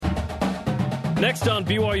Next on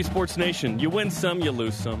BYU Sports Nation, you win some, you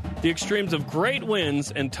lose some. The extremes of great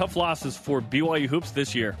wins and tough losses for BYU hoops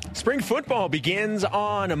this year. Spring football begins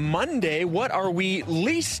on Monday. What are we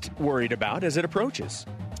least worried about as it approaches?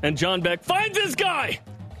 And John Beck finds his guy,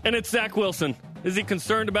 and it's Zach Wilson. Is he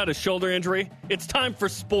concerned about his shoulder injury? It's time for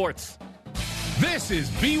sports. This is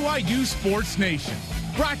BYU Sports Nation,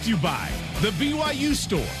 brought to you by The BYU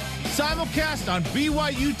Store, simulcast on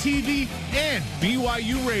BYU TV and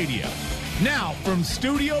BYU Radio. Now from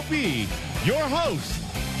Studio B, your hosts,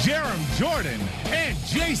 Jerem Jordan and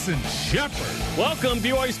Jason Shepard. Welcome.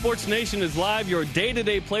 BYU Sports Nation is live, your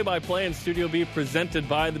day-to-day play-by-play in Studio B, presented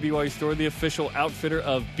by the BYU Store, the official outfitter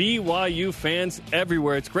of BYU fans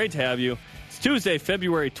everywhere. It's great to have you. It's Tuesday,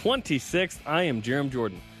 February 26th. I am Jerem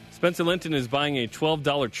Jordan. Spencer Linton is buying a $12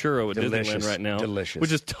 churro at Disneyland right now. Delicious.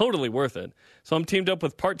 Which is totally worth it. So I'm teamed up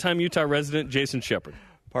with part-time Utah resident Jason Shepard.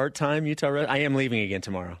 Part-time Utah I am leaving again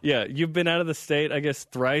tomorrow. Yeah, you've been out of the state, I guess,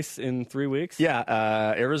 thrice in 3 weeks?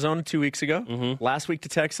 Yeah, Arizona 2 weeks ago. Mm-hmm. Last week to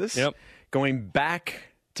Texas. Yep. Going back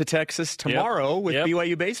to Texas tomorrow with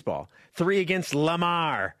BYU baseball. 3 against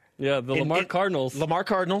Lamar. Yeah, the Lamar Cardinals. Lamar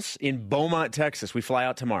Cardinals in Beaumont, Texas. We fly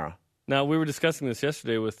out tomorrow. Now, we were discussing this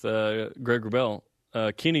yesterday with Greg Wrubell.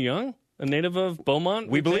 Keena Young, a native of Beaumont?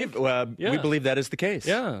 We believe that is the case.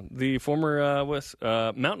 Yeah, the former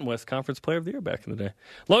Mountain West Conference Player of the Year back in the day.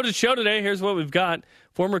 Loaded show today. Here's what we've got.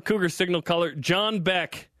 Former Cougar signal caller John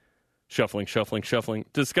Beck, shuffling,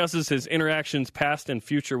 discusses his interactions past and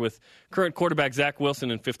future with current quarterback Zach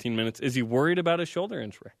Wilson in 15 minutes. Is he worried about his shoulder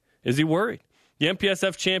injury? Is he worried? The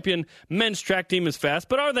MPSF champion men's track team is fast,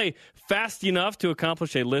 but are they fast enough to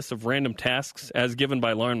accomplish a list of random tasks as given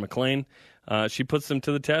by Lauren McLean? She puts them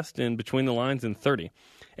to the test in between the lines in 30.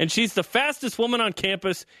 And she's the fastest woman on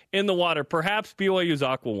campus in the water, perhaps BYU's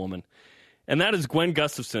Aqua Woman. And that is Gwen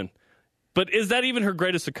Gustafson. But is that even her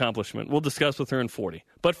greatest accomplishment? We'll discuss with her in 40.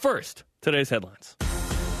 But first, today's headlines.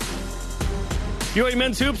 BYU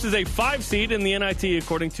men's hoops is a 5 seed in the NIT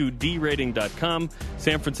according to DRating.com.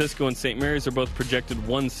 San Francisco and St. Mary's are both projected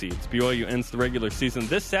 1 seeds. BYU ends the regular season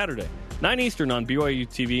this Saturday, 9 Eastern on BYU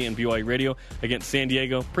TV and BYU Radio against San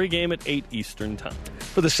Diego. Pregame at 8 Eastern time.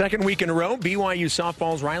 For the second week in a row, BYU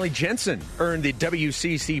softball's Riley Jensen earned the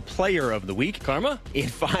WCC Player of the Week. Karma? In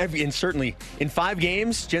 5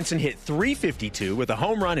 games, Jensen hit .352 with a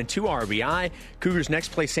home run and 2 RBI. Cougars next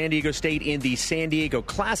play San Diego State in the San Diego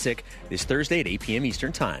Classic this Thursday at 8 p.m.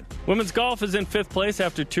 Eastern time. Women's golf is in 5th place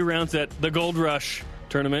after 2 rounds at the Gold Rush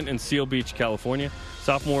tournament in Seal Beach, California.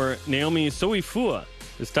 Sophomore Naomi Soifua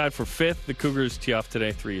is tied for 5th. The Cougars tee off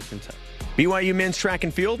today, 3 Eastern time. BYU men's track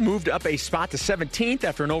and field moved up a spot to 17th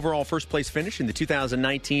after an overall first-place finish in the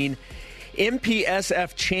 2019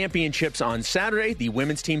 MPSF Championships on Saturday. The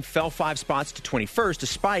women's team fell 5 spots to 21st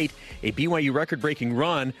despite a BYU record-breaking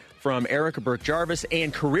run from Erica Burke-Jarvis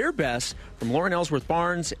and career best from Lauren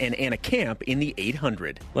Ellsworth-Barnes and Anna Camp in the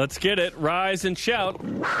 800. Let's get it. Rise and shout.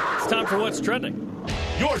 It's time for What's Trending.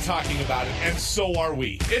 You're talking about it, and so are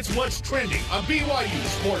we. It's What's Trending on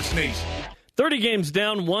BYU Sports Nation. 30 games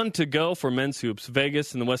down, 1 to go for men's hoops.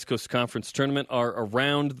 Vegas and the West Coast Conference Tournament are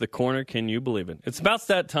around the corner. Can you believe it? It's about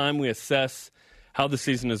that time we assess how the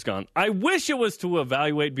season has gone. I wish it was to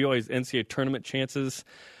evaluate BYU's NCAA tournament chances.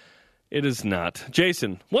 It is not.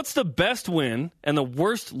 Jason, what's the best win and the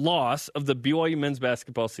worst loss of the BYU men's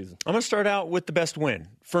basketball season? I'm going to start out with the best win.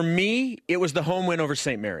 For me, it was the home win over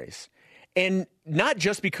St. Mary's. And not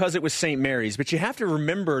just because it was St. Mary's, but you have to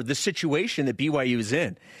remember the situation that BYU is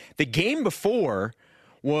in. The game before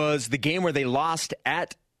was the game where they lost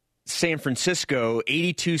at San Francisco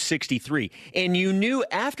 82-63. And you knew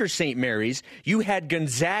after St. Mary's, you had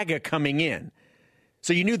Gonzaga coming in.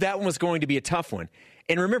 So you knew that one was going to be a tough one.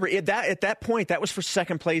 And remember, at that point, that was for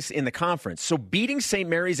second place in the conference. So beating St.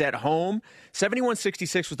 Mary's at home,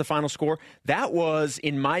 71-66 was the final score. That was,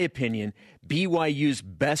 in my opinion, BYU's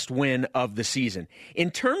best win of the season.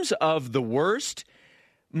 In terms of the worst,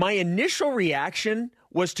 my initial reaction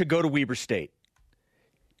was to go to Weber State.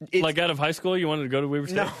 Like out of high school, you wanted to go to Weber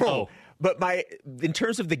State? No. Oh. But in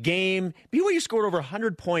terms of the game, BYU scored over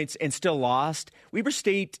 100 points and still lost. Weber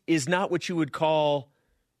State is not what you would call,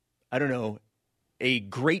 I don't know, a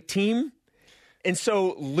great team. And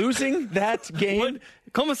so losing that game.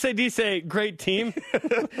 Como se dice great team?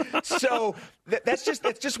 So that's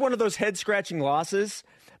just one of those head-scratching losses.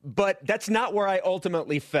 But that's not where I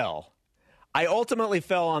ultimately fell. I ultimately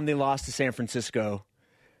fell on the loss to San Francisco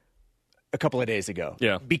a couple of days ago.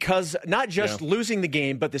 Yeah. Because not just losing the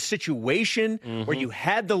game, but the situation where you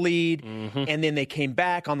had the lead and then they came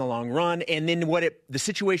back on the long run. And then the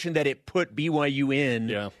situation that it put BYU in.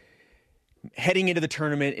 Yeah. heading into the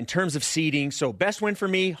tournament in terms of seeding. So best win for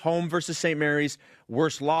me, home versus St. Mary's.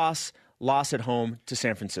 Worst loss at home to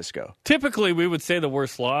San Francisco. Typically, we would say the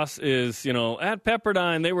worst loss is, at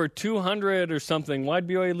Pepperdine, they were 200 or something. Why'd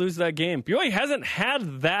BYU lose that game? BYU hasn't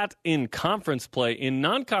had that in conference play. In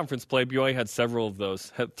non-conference play, BYU had several of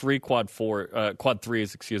those. Had quad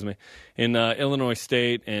threes, in Illinois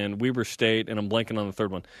State and Weber State, and I'm blanking on the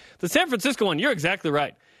third one. The San Francisco one, you're exactly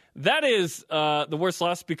right. That is the worst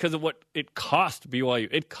loss because of what it cost BYU.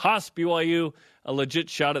 It cost BYU a legit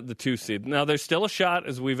shot at the 2 seed. Now, there's still a shot,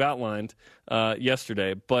 as we've outlined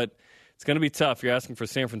yesterday, but it's going to be tough. You're asking for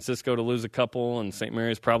San Francisco to lose a couple and St.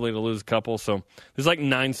 Mary's probably to lose a couple. So there's like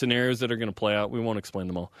 9 scenarios that are going to play out. We won't explain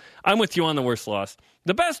them all. I'm with you on the worst loss.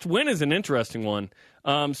 The best win is an interesting one.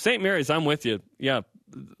 St. Mary's, I'm with you. Yeah,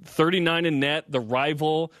 39 in net, the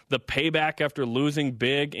rival, the payback after losing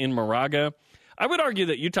big in Moraga. I would argue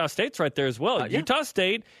that Utah State's right there as well. Yeah. Utah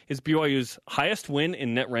State is BYU's highest win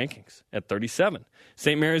in net rankings at 37.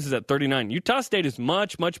 St. Mary's is at 39. Utah State is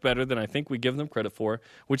much, much better than I think we give them credit for,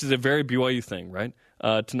 which is a very BYU thing, right?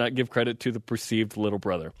 To not give credit to the perceived little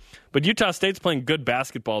brother. But Utah State's playing good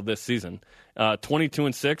basketball this season.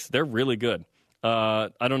 22-6, they're really good. I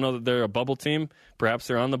don't know that they're a bubble team. Perhaps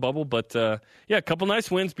they're on the bubble. But, a couple nice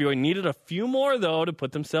wins. BYU needed a few more, though, to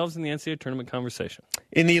put themselves in the NCAA tournament conversation.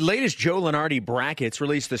 In the latest Joe Lunardi brackets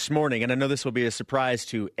released this morning, and I know this will be a surprise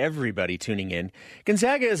to everybody tuning in,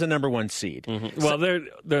 Gonzaga is a number 1 seed. Mm-hmm. Well,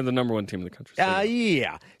 they're the number 1 team in the country. So.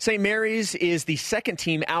 Yeah. St. Mary's is the 2nd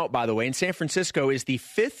team out, by the way, and San Francisco is the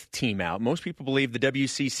 5th team out. Most people believe the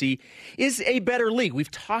WCC is a better league.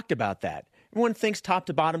 We've talked about that. Everyone thinks top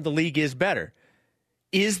to bottom the league is better.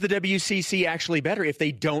 Is the WCC actually better if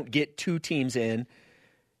they don't get 2 teams in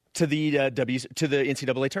to the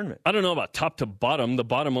NCAA tournament? I don't know about top to bottom. The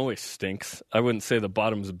bottom always stinks. I wouldn't say the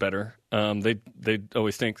bottom's better. They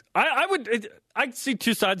always stink. I see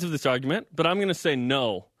 2 sides of this argument, but I'm going to say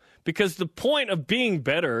no, because the point of being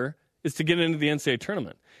better is to get into the NCAA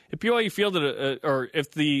tournament. If BYU fielded or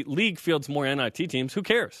if the league fields more NIT teams, who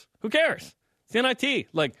cares? Who cares? It's the NIT.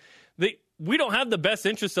 We don't have the best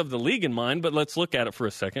interests of the league in mind, but let's look at it for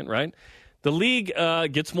a second, right? The league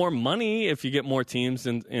gets more money if you get more teams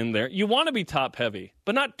in there. You want to be top-heavy,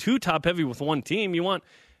 but not too top-heavy with one team. You want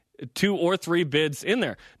 2 or 3 bids in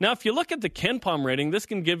there. Now, if you look at the KenPom rating, this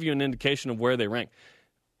can give you an indication of where they rank.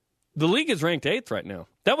 The league is ranked 8th right now.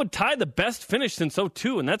 That would tie the best finish since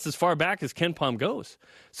 2002, and that's as far back as KenPom goes.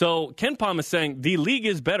 So KenPom is saying the league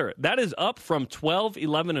is better. That is up from 12,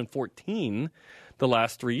 11, and 14 the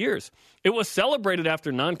last 3 years. It was celebrated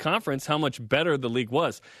after non-conference how much better the league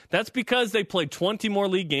was. That's because they played 20 more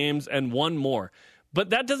league games and won more.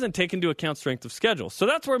 But that doesn't take into account strength of schedule. So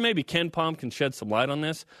that's where maybe KenPom can shed some light on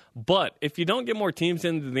this. But if you don't get more teams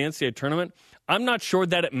into the NCAA tournament, I'm not sure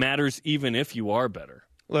that it matters even if you are better.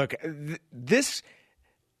 Look,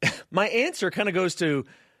 my answer kind of goes to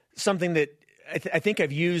something that I think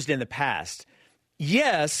I've used in the past.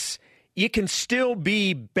 Yes, you can still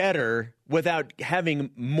be better without having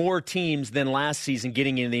more teams than last season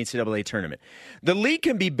getting into the NCAA tournament. The league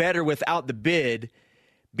can be better without the bid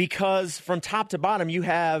because from top to bottom you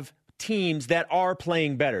have teams that are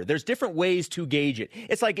playing better. There's different ways to gauge it.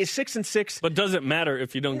 It's like, is 6-6... But does it matter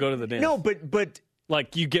if you don't go to the dance? No, but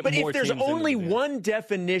like you get more teams. But if there's only one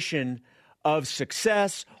definition of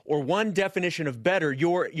success or one definition of better,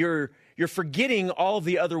 you're forgetting all of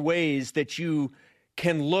the other ways that you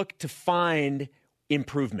can look to find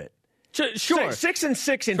improvement. Sure.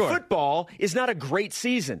 6-6 in football is not a great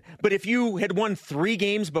season. But if you had won 3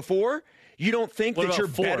 games before, you don't think that you're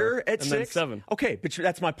 4 better at and 6? then 7. Okay, but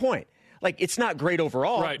that's my point. Like, it's not great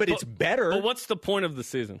overall, right, but it's better. But what's the point of the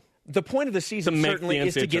season? The point of the season certainly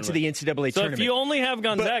is to get to the NCAA tournament. So if you only have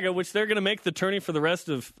Gonzaga, which they're going to make the tourney for the rest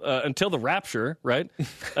of until the rapture, right?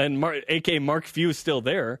 And a.k.a. Mark Few is still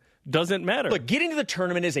there. Doesn't matter. Look, getting to the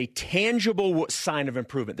tournament is a tangible sign of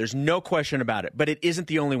improvement. There's no question about it, but it isn't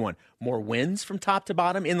the only one. More wins from top to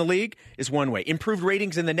bottom in the league is one way. Improved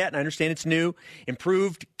ratings in the net, and I understand it's new.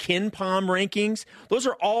 Improved KenPom rankings. Those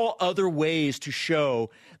are all other ways to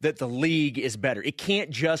show that the league is better. It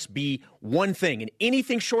can't just be one thing, and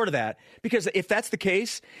anything short of that, because if that's the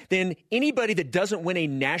case, then anybody that doesn't win a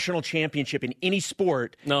national championship in any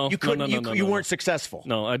sport, you weren't successful.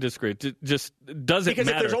 No, I disagree. Just doesn't because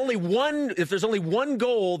matter. If there's only one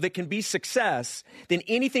goal that can be success, then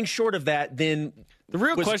anything short of that, then the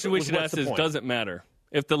real question we should ask is, does it matter?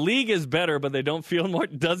 If the league is better, but they don't feel more,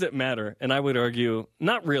 does it matter? And I would argue,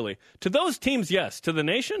 not really. To those teams, yes. To the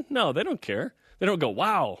nation, no, they don't care. They don't go,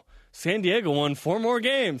 wow, San Diego won 4 more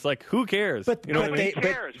games. Like, who cares? But, you know what I mean?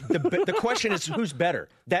 the question is, who's better?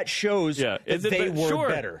 That shows that they were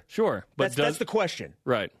better. Sure. But that's the question.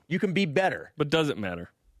 Right. You can be better. But does it matter?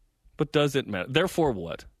 Therefore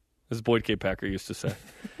what? As Boyd K. Packer used to say.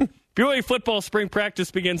 BYU football spring practice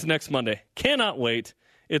begins next Monday. Cannot wait.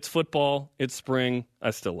 It's football. It's spring.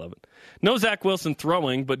 I still love it. No Zach Wilson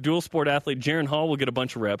throwing, but dual sport athlete Jaron Hall will get a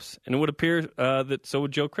bunch of reps, and it would appear that so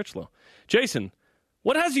would Joe Critchlow. Jason,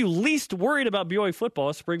 what has you least worried about BYU football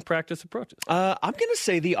as spring practice approaches? I'm going to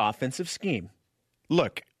say the offensive scheme.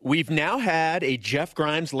 Look, we've now had a Jeff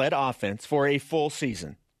Grimes-led offense for a full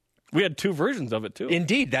season. We had 2 versions of it, too.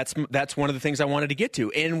 Indeed. That's one of the things I wanted to get to.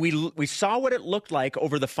 And we saw what it looked like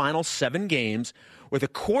over the final 7 games with a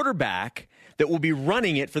quarterback that will be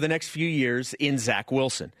running it for the next few years in Zach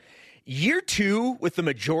Wilson. Year 2, with the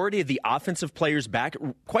majority of the offensive players back,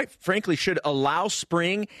 quite frankly, should allow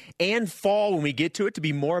spring and fall, when we get to it, to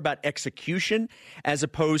be more about execution as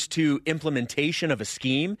opposed to implementation of a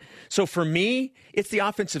scheme. So for me, it's the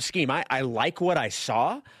offensive scheme. I like what I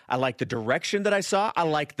saw. I like the direction that I saw. I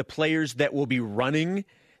like the players that will be running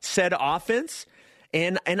said offense.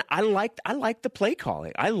 And I liked the play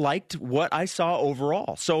calling. I liked what I saw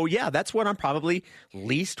overall. So, yeah, that's what I'm probably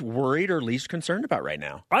least worried or least concerned about right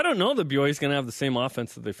now. I don't know that BYU is going to have the same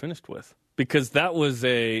offense that they finished with, because that was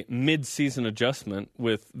a mid-season adjustment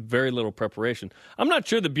with very little preparation. I'm not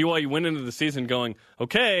sure that BYU went into the season going,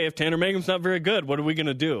 okay, if Tanner Mangum's not very good, what are we going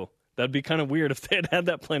to do? That'd be kind of weird if they had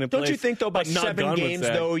that plan in place. Don't you think, though, by 7 games,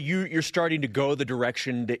 though, you're starting to go the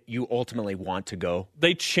direction that you ultimately want to go?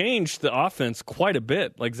 They changed the offense quite a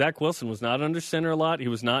bit. Like, Zach Wilson was not under center a lot. He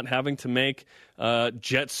was not having to make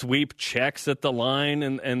jet sweep checks at the line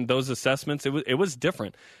and those assessments. It was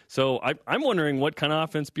different. So I'm wondering what kind of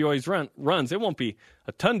offense BYU runs. It won't be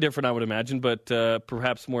a ton different, I would imagine, but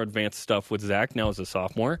perhaps more advanced stuff with Zach now as a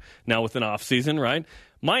sophomore, now with an offseason, right?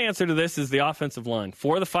 My answer to this is the offensive line.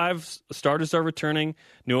 4 of the 5 starters are returning.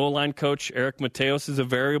 New O-line coach Eric Mateos is a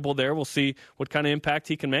variable there. We'll see what kind of impact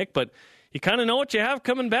he can make, but you kind of know what you have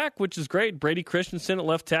coming back, which is great. Brady Christensen at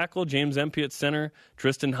left tackle, James Empey at center,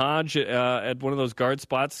 Tristan Hodge at one of those guard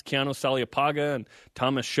spots, Keanu Saliapaga and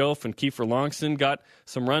Thomas Schoaf and Kiefer Longston got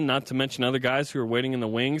some run, not to mention other guys who are waiting in the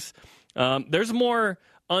wings. There's more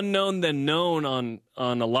unknown than known on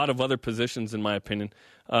a lot of other positions, in my opinion.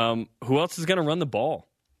 Who else is going to run the ball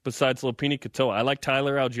besides Lopini Katoa? I like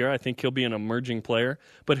Tyler Algier. I think he'll be an emerging player.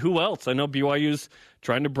 But who else? I know BYU's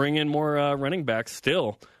trying to bring in more running backs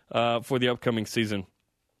still for the upcoming season.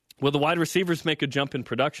 Will the wide receivers make a jump in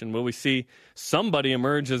production? Will we see somebody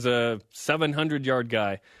emerge as a 700-yard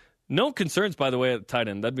guy? No concerns, by the way, at tight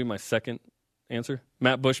end. That'd be my second answer.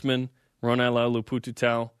 Matt Bushman, Ronala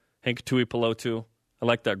Lupututau, Hank Tuipulotu. I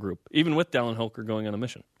like that group, even with Dallin Holker going on a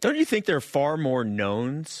mission. Don't you think there are far more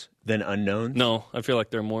knowns than unknowns? No, I feel like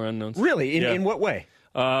there are more unknowns. Really? In what way?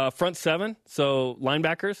 Front 7, so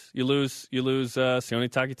linebackers, you lose Sione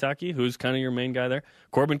Takitaki, who's kind of your main guy there.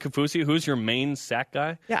 Corbin Kafusi, who's your main sack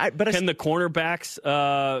guy. Yeah, can the cornerbacks,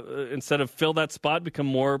 instead of fill that spot, become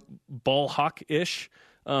more ball hawk-ish?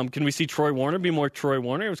 Can we see Troy Warner be more Troy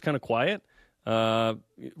Warner? It was kind of quiet.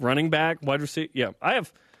 Running back, wide receiver. Yeah, I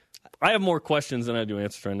have more questions than I do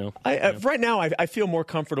answers right now. Right now, I feel more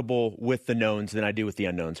comfortable with the knowns than I do with the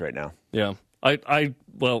unknowns right now. Yeah.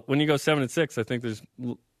 Well, when you go 7-6, I think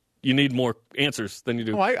you need more answers than you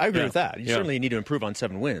do. Oh, I agree with that. You certainly need to improve on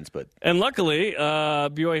 7 wins, and luckily,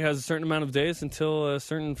 BYU has a certain amount of days until a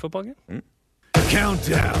certain football game.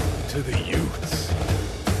 Countdown to the Utes.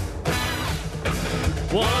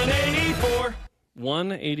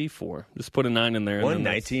 184. Just put a 9 in there.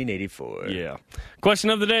 1984. Yeah.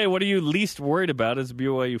 Question of the day: what are you least worried about as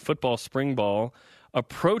BYU football spring ball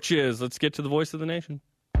approaches? Let's get to the voice of the nation.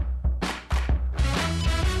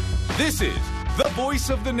 This is the Voice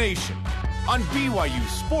of the Nation on BYU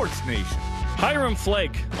Sports Nation. Hiram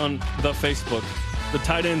Flake on the Facebook, the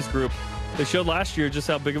tight ends group. They showed last year just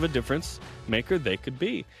how big of a difference maker they could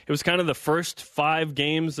be. It was kind of the first 5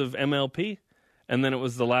 games of MLP, and then it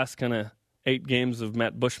was the last kind of 8 games of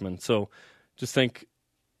Matt Bushman. So just think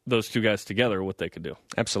those two guys together, what they could do.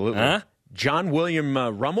 Absolutely. John William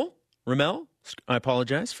Rummel, I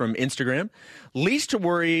apologize, from Instagram. Least to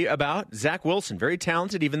worry about, Zach Wilson. Very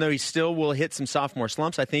talented, even though he still will hit some sophomore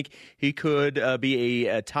slumps. I think he could be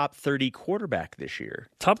a top 30 quarterback this year.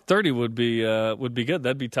 Top 30 would be good.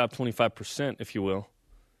 That'd be top 25%, if you will.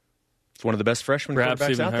 It's one of the best freshman perhaps quarterbacks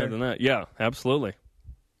even out higher there. Than that. Yeah, absolutely.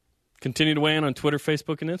 Continue to weigh in on Twitter,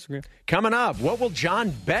 Facebook, and Instagram. Coming up, what will John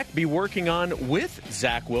Beck be working on with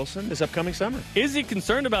Zach Wilson this upcoming summer? Is he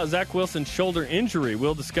concerned about Zach Wilson's shoulder injury?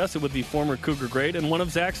 We'll discuss it with the former Cougar great and one of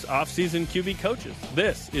Zach's offseason QB coaches.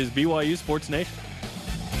 This is BYU Sports Nation.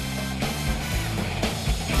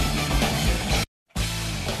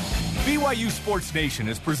 BYU Sports Nation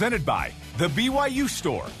is presented by The BYU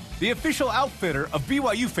Store, the official outfitter of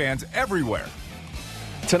BYU fans everywhere.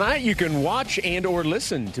 Tonight, you can watch and or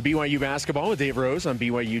listen to BYU basketball with Dave Rose on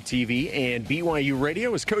BYU TV and BYU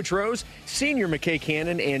Radio as Coach Rose, Senior McKay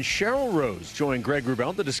Cannon, and Cheryl Rose join Greg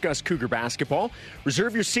Wrubell to discuss Cougar basketball.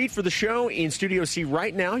 Reserve your seat for the show in Studio C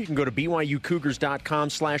right now. You can go to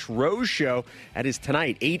BYUCougars.com/Rose Show. That is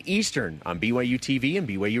tonight, 8 Eastern on BYU TV and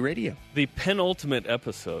BYU Radio. The penultimate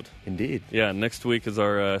episode. Indeed. Yeah, next week is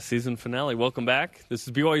our season finale. Welcome back. This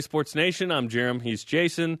is BYU Sports Nation. I'm Jerem. He's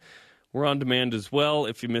Jason. We're on demand as well.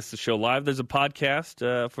 If you missed the show live, there's a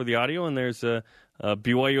podcast for the audio, and there's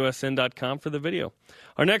BYUSN.com for the video.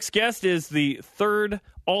 Our next guest is the third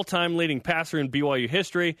all-time leading passer in BYU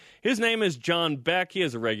history. His name is John Beck. He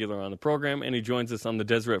is a regular on the program, and he joins us on the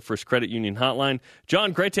Deseret First Credit Union hotline.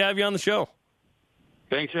 John, great to have you on the show.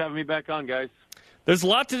 Thanks for having me back on, guys. There's a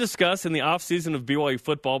lot to discuss in the offseason of BYU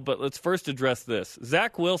football, but let's first address this.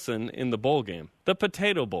 Zach Wilson in the bowl game, the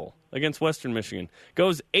Potato Bowl against Western Michigan,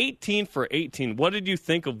 goes 18 for 18. What did you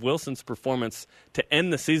think of Wilson's performance to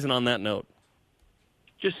end the season on that note?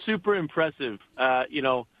 Just super impressive.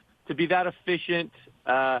 To be that efficient,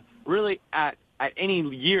 really at any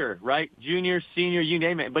year, right? Junior, senior, you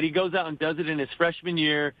name it. But he goes out and does it in his freshman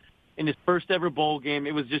year, in his first ever bowl game.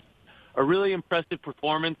 It was just a really impressive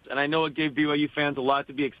performance, and I know it gave BYU fans a lot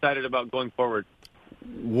to be excited about going forward.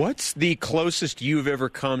 What's the closest you've ever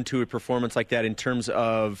come to a performance like that in terms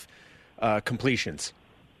of completions?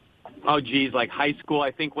 Oh, geez, like high school.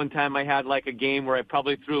 I think one time I had like a game where I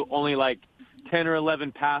probably threw only like 10 or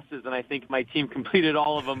 11 passes, and I think my team completed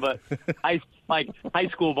all of them, but high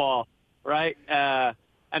school ball, right? I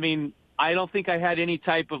don't think I had any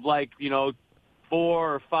type of 4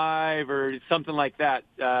 or 5 or something like that.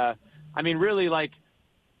 Really,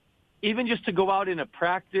 even just to go out in a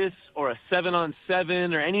practice or a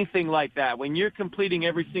 7-on-7 or anything like that, when you're completing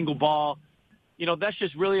every single ball, that's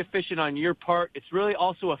just really efficient on your part. It's really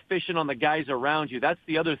also efficient on the guys around you. That's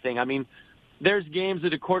the other thing. There's games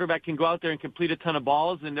that a quarterback can go out there and complete a ton of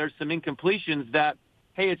balls, and there's some incompletions that,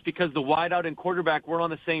 hey, it's because the wideout and quarterback weren't on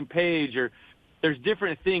the same page, or there's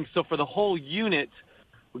different things. So for the whole unit,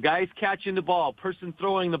 guys catching the ball, person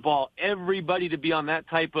throwing the ball, everybody to be on that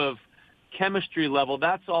type of chemistry level,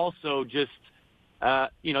 that's also just,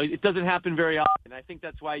 it doesn't happen very often. I think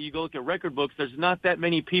that's why you go look at record books, there's not that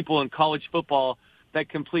many people in college football that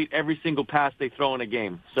complete every single pass they throw in a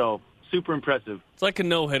game. So super impressive. It's like a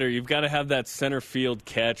no-hitter. You've got to have that center field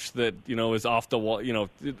catch that, is off the wall,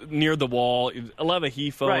 near the wall. Aleva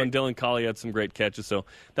Hifo right. and Dylan Collie had some great catches, so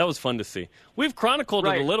that was fun to see. We've chronicled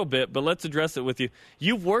it a little bit, but let's address it with you.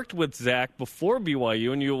 You've worked with Zach before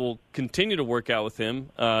BYU, and you will continue to work out with him.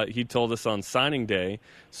 He told us on signing day.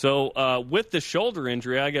 So with the shoulder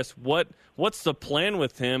injury, I guess, what's the plan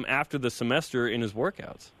with him after the semester in his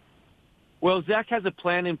workouts? Well, Zach has a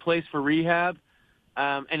plan in place for rehab.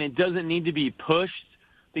 And it doesn't need to be pushed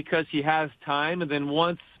because he has time. And then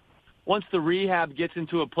once the rehab gets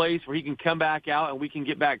into a place where he can come back out and we can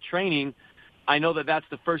get back training, I know that that's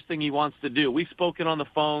the first thing he wants to do. We've spoken on the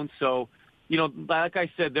phone. So, like I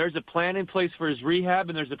said, there's a plan in place for his rehab,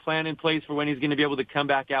 and there's a plan in place for when he's going to be able to come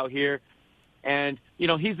back out here. And,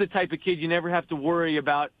 he's the type of kid you never have to worry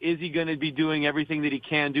about, is he going to be doing everything that he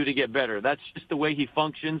can do to get better? That's just the way he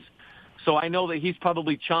functions. So I know that he's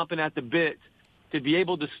probably chomping at the bit to be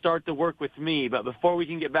able to start the work with me. But before we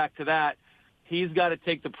can get back to that, he's got to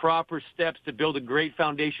take the proper steps to build a great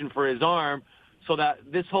foundation for his arm so that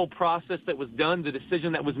this whole process that was done, the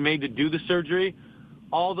decision that was made to do the surgery,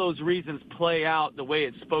 all those reasons play out the way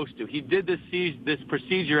it's supposed to. He did this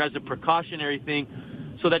procedure as a precautionary thing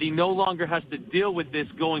so that he no longer has to deal with this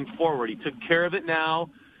going forward. He took care of it now,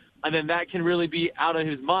 and then that can really be out of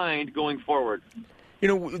his mind going forward.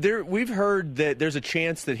 We've heard that there's a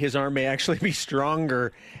chance that his arm may actually be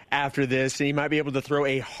stronger after this, and he might be able to throw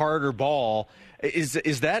a harder ball.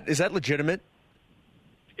 Is that legitimate?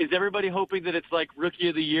 Is everybody hoping that it's like Rookie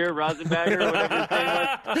of the Year, Rosenbagger, or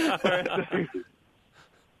whatever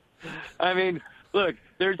his name was? Look,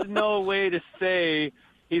 there's no way to say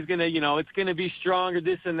he's going to, it's going to be stronger,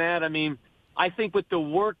 this and that. I think with the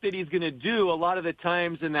work that he's going to do, a lot of the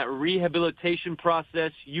times in that rehabilitation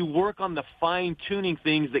process, you work on the fine-tuning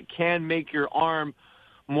things that can make your arm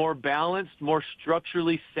more balanced, more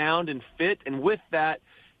structurally sound and fit. And with that,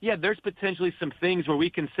 yeah, there's potentially some things where we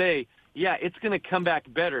can say, yeah, it's going to come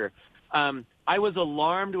back better. I was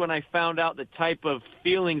alarmed when I found out the type of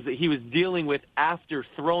feelings that he was dealing with after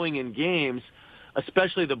throwing in games,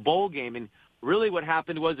 especially the bowl game. And really what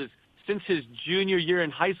happened was since his junior year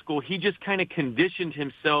in high school, he just kind of conditioned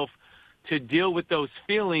himself to deal with those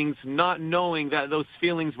feelings, not knowing that those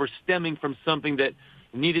feelings were stemming from something that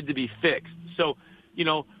needed to be fixed. So,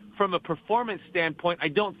 from a performance standpoint, I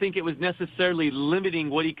don't think it was necessarily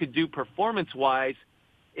limiting what he could do performance-wise.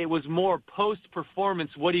 It was more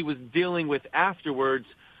post-performance, what he was dealing with afterwards,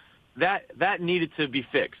 that needed to be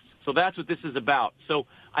fixed. So that's what this is about. So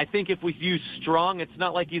I think if we use strong, it's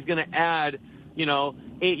not like he's going to add,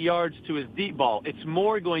 8 yards to his deep ball. It's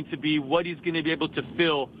more going to be what he's going to be able to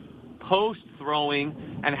feel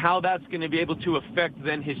post-throwing and how that's going to be able to affect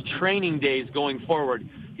then his training days going forward.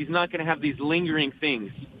 He's not going to have these lingering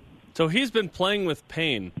things. So he's been playing with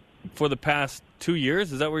pain for the past 2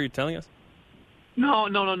 years? Is that what you're telling us? No.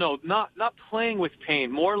 Not playing with pain.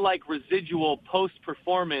 More like residual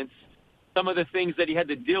post-performance, some of the things that he had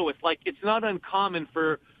to deal with. Like, it's not uncommon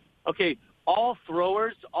for, all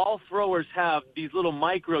throwers have these little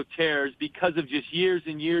micro tears because of just years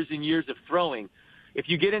and years and years of throwing. If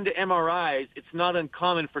you get into MRIs, it's not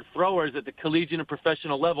uncommon for throwers at the collegiate and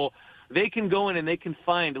professional level. They can go in and they can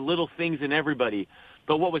find little things in everybody.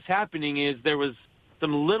 But what was happening is there was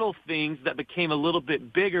some little things that became a little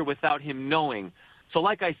bit bigger without him knowing. So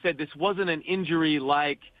like I said, this wasn't an injury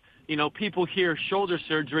like, people hear shoulder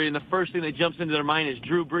surgery and the first thing that jumps into their mind is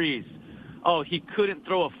Drew Brees. Oh, he couldn't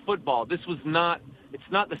throw a football. It's not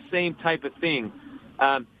the same type of thing.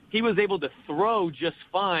 He was able to throw just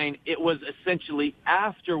fine. It was essentially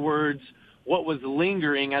afterwards what was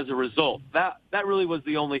lingering as a result. That really was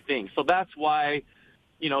the only thing. So that's why,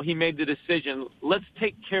 he made the decision, let's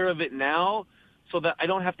take care of it now so that I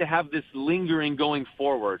don't have to have this lingering going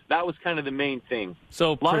forward. That was kind of the main thing.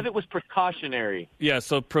 So a lot of it was precautionary. Yeah,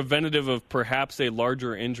 so preventative of perhaps a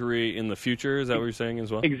larger injury in the future. Is that what you're saying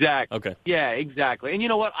as well? Exactly. Okay. Yeah, exactly. And you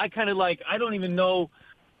know what? I don't even know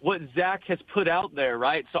what Zach has put out there,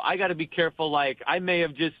 right? So I got to be careful. Like, I may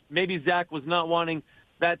have maybe Zach was not wanting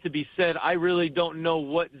that to be said. I really don't know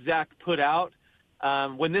what Zach put out.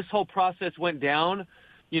 When this whole process went down,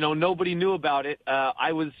 nobody knew about it.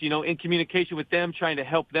 I was, in communication with them, trying to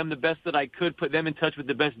help them the best that I could, put them in touch with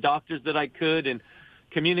the best doctors that I could, and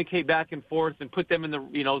communicate back and forth and put them in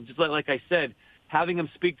the, just like I said, having them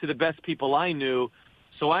speak to the best people I knew.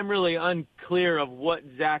 So I'm really unclear of what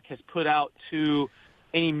Zach has put out to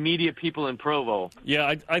any media people in Provo.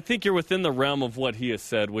 Yeah, I think you're within the realm of what he has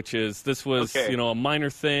said, which is this was, a minor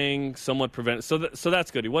thing, somewhat prevented. So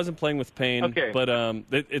that's good. He wasn't playing with pain, but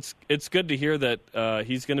it's good to hear that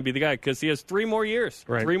he's going to be the guy because he has 3 more years.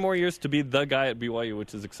 Right. 3 more years to be the guy at BYU,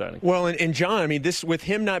 which is exciting. Well, and John, this with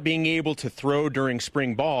him not being able to throw during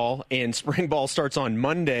spring ball, and spring ball starts on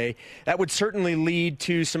Monday, that would certainly lead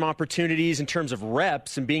to some opportunities in terms of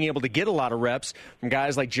reps and being able to get a lot of reps from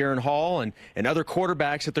guys like Jaren Hall and other quarterbacks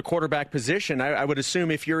at the quarterback position. I would assume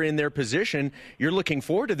if you're in their position, you're looking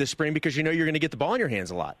forward to this spring because you're going to get the ball in your hands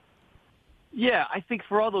a lot. Yeah, I think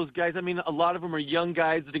for all those guys, a lot of them are young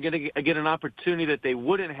guys that are going to get an opportunity that they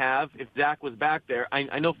wouldn't have if Zach was back there.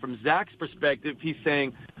 I know from Zach's perspective, he's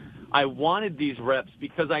saying, I wanted these reps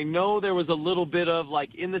because I know there was a little bit of,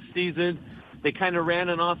 in the season, they kind of ran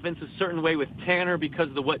an offense a certain way with Tanner because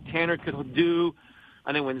of what Tanner could do.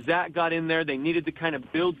 And then when Zach got in there, they needed to kind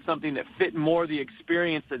of build something that fit more the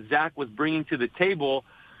experience that Zach was bringing to the table.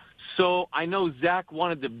 So I know Zach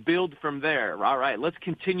wanted to build from there. All right, let's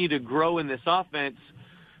continue to grow in this offense.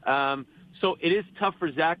 So it is tough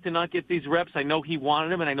for Zach to not get these reps. I know he wanted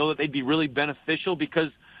them, and I know that they'd be really beneficial because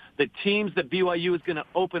the teams that BYU is going to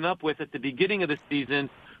open up with at the beginning of the season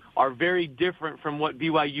are very different from what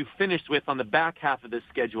BYU finished with on the back half of the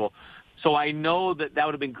schedule. So I know that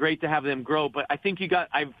would have been great to have them grow, but I think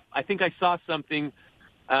I think I saw something.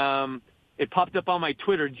 It popped up on my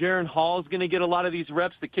Twitter. Jaren Hall is going to get a lot of these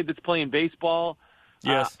reps, the kid that's playing baseball.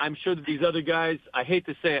 Yes. I'm sure that these other guys, I hate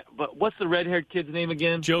to say it, but what's the red-haired kid's name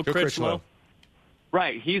again? Joe Critchlow.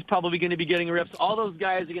 Right. He's probably going to be getting reps. All those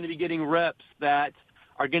guys are going to be getting reps that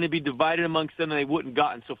are going to be divided amongst them and they wouldn't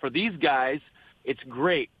gotten. So for these guys, it's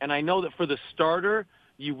great. And I know that for the starter,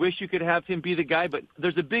 you wish you could have him be the guy, but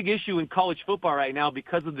there's a big issue in college football right now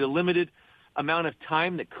because of the limited amount of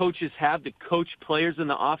time that coaches have to coach players in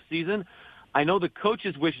the off season. I know the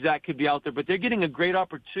coaches wish Zach could be out there, but they're getting a great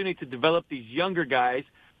opportunity to develop these younger guys.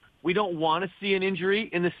 We don't want to see an injury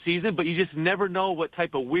in the season, but you just never know what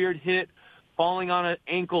type of weird hit, falling on an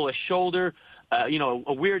ankle, a shoulder,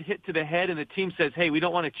 a weird hit to the head, and the team says, hey, we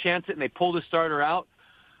don't want to chance it, and they pull the starter out.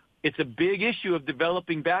 it's a big issue of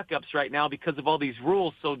developing backups right now because of all these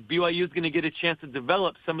rules. So BYU is going to get a chance to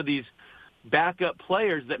develop some of these backup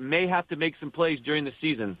players that may have to make some plays during the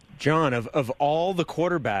season. John, of all the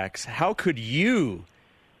quarterbacks, how could you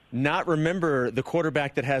not remember the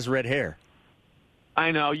quarterback that has red hair?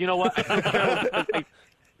 I know. You know what?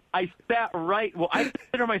 I sat right. Well, I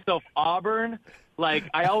consider myself Auburn. Like,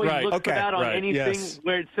 I always look for that on anything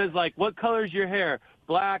where it says, like, what color is your hair?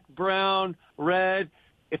 Black, brown, red.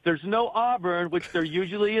 If there's no Auburn, which there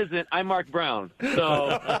usually isn't, I mark brown.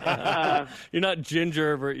 So you're not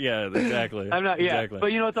ginger, but yeah, exactly. I'm not. Yeah, exactly.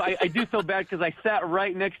 But you know what? I do feel bad because I sat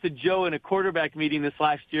right next to Joe in a quarterback meeting this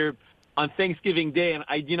last year on Thanksgiving Day,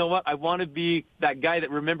 and you know what? I want to be that guy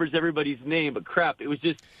that remembers everybody's name, but crap, it was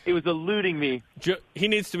eluding me. He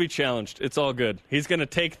needs to be challenged. It's all good. He's going to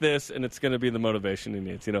take this, and it's going to be the motivation he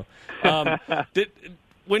needs. You know,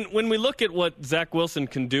 when we look at what Zach Wilson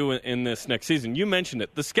can do in this next season, you mentioned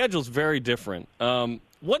it. The schedule's very different.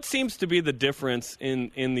 What seems to be the difference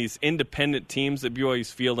in these independent teams that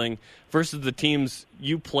BYU's fielding versus the teams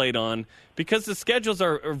you played on? Because the schedules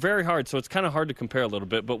are very hard, so it's kind of hard to compare a little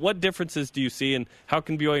bit. But what differences do you see, and how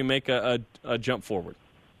can BYU make a jump forward?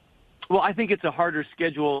 Well, I think it's a harder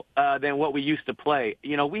schedule than what we used to play.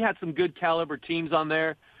 You know, we had some good caliber teams on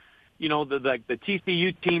there. You know, the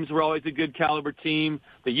TCU teams were always a good caliber team.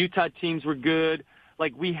 The Utah teams were good.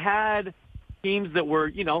 Like, we had teams that were,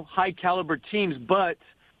 you know, high caliber teams, but,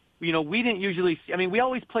 you know, we didn't usually – I mean, we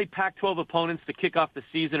always played Pac-12 opponents to kick off the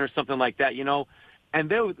season or something like that, you know. And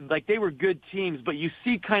they were good teams, but you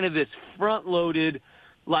see kind of this front-loaded,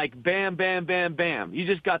 like, bam, bam, bam, bam. You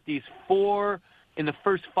just got these 4 in the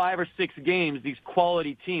first 5 or 6 games, these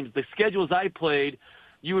quality teams. The schedules I played,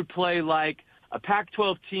 you would play, like, a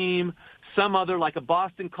Pac-12 team, some other, like a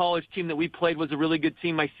Boston College team that we played was a really good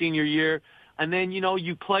team my senior year. And then, you know,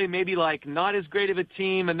 you play maybe, like, not as great of a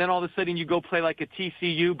team, and then all of a sudden you go play, like, a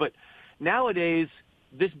TCU. But nowadays,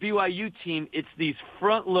 this BYU team, it's these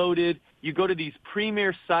front-loaded. You go to these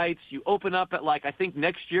premier sites. You open up at, like, I think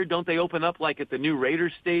next year, don't they open up, like, at the new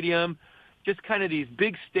Raiders Stadium? Just kind of these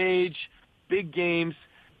big stage, big games.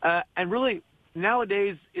 And really,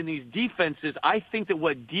 nowadays in these defenses, I think that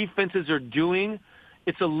what defenses are doing,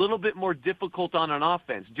 it's a little bit more difficult on an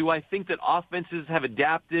offense. Do I think that offenses have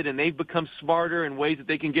adapted and they've become smarter in ways that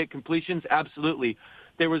they can get completions? Absolutely.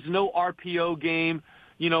 There was no RPO game.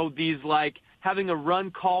 You know, these, like, having a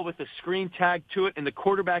run call with a screen tag to it, and the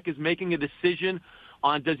quarterback is making a decision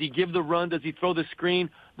on does he give the run, does he throw the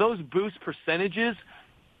screen. Those boost percentages,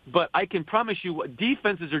 but I can promise you what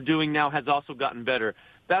defenses are doing now has also gotten better.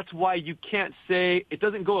 That's why you can't say it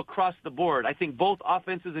doesn't go across the board. I think both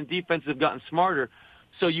offenses and defenses have gotten smarter.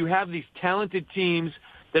 So you have these talented teams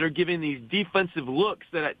that are giving these defensive looks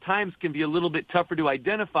that at times can be a little bit tougher to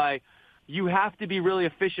identify. You have to be really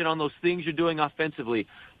efficient on those things you're doing offensively.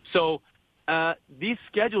 So these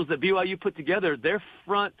schedules that BYU put together, they're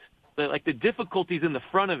the difficulties in the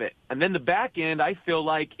front of it. And then the back end, I feel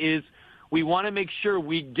like, is we want to make sure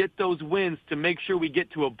we get those wins to make sure we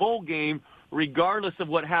get to a bowl game regardless of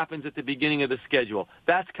what happens at the beginning of the schedule.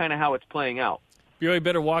 That's kind of how it's playing out. BYU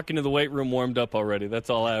better walk into the weight room warmed up already. That's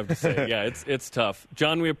all I have to say. Yeah, it's tough.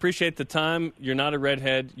 John, we appreciate the time. You're not a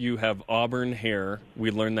redhead. You have auburn hair.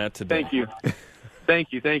 We learned that today.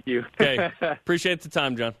 Thank you. Thank you. Okay. Appreciate the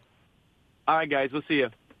time, John. All right, guys. We'll see you.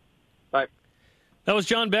 Bye. That was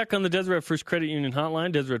John Beck on the Deseret First Credit Union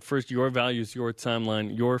Hotline. Deseret First, your values, your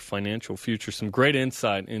timeline, your financial future. Some great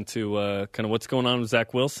insight into kind of what's going on with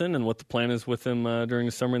Zach Wilson and what the plan is with him during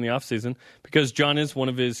the summer and the offseason, because John is one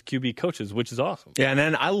of his QB coaches, which is awesome. Yeah, and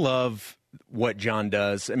then I love what John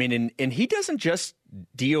does. I mean, and he doesn't just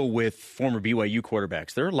deal with former BYU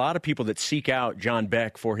quarterbacks. There are a lot of people that seek out John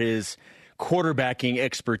Beck for his quarterbacking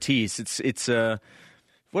expertise. It's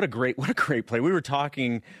What a great play. We were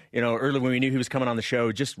talking, earlier when we knew he was coming on the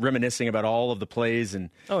show, just reminiscing about all of the plays and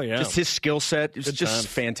just his skill set. It's just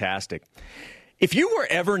fantastic. If you were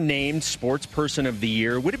ever named Sports Person of the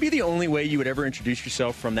Year, would it be the only way you would ever introduce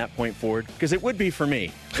yourself from that point forward? Because it would be for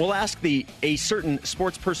me. We'll ask a certain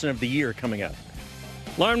Sports Person of the Year coming up.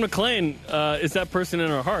 Lauren McLean is that person in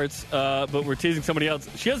our hearts, but we're teasing somebody else.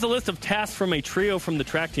 She has a list of tasks from a trio from the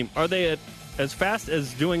track team. Are they as fast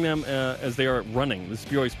as doing them as they are running? This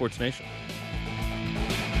is BYU Sports Nation.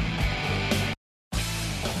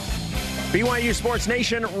 BYU Sports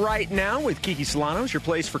Nation right now with Kiki Solanos, your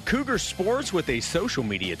place for Cougar sports with a social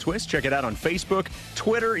media twist. Check it out on Facebook,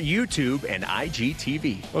 Twitter, YouTube, and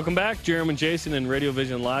IGTV. Welcome back. Jeremy and Jason and Radio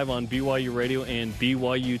Vision live on BYU Radio and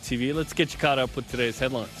BYU TV. Let's get you caught up with today's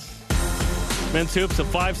headlines. Men's hoops, a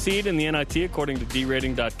 5 seed in the NIT, according to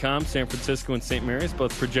DRating.com. San Francisco and St. Mary's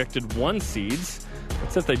both projected 1 seeds.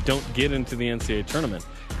 That's if they don't get into the NCAA tournament.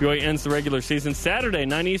 BYU ends the regular season Saturday,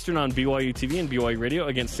 9 Eastern on BYU TV and BYU Radio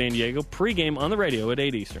against San Diego. Pregame on the radio at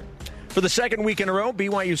 8 Eastern. For the second week in a row,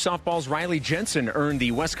 BYU softball's Riley Jensen earned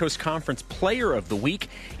the West Coast Conference Player of the Week.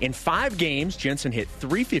 In 5 games, Jensen hit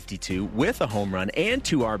 .352 with a home run and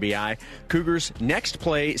 2 RBI. Cougars next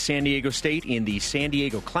play San Diego State in the San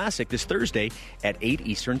Diego Classic this Thursday at 8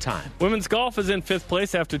 Eastern Time. Women's golf is in 5th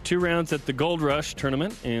place after 2 rounds at the Gold Rush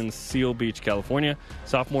tournament in Seal Beach, California.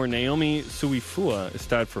 Sophomore Naomi Suifua is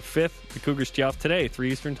tied for 5th. The Cougars tee off today,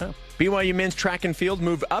 3 Eastern Time. BYU men's track and field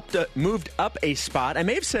moved up a spot. I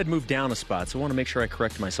may have said moved down a spot, so I want to make sure I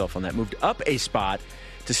correct myself on that. Moved up a spot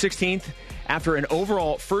to 16th after an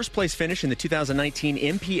overall first-place finish in the 2019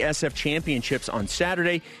 MPSF Championships on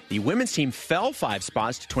Saturday. The women's team fell 5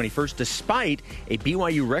 spots to 21st despite a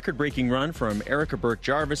BYU record-breaking run from Erica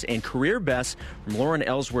Burke-Jarvis and career bests from Lauren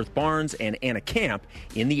Ellsworth-Barnes and Anna Camp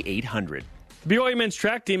in the 800. The BYU men's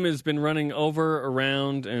track team has been running over,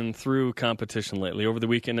 around, and through competition lately. Over the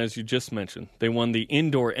weekend, as you just mentioned, they won the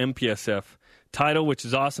indoor MPSF title, which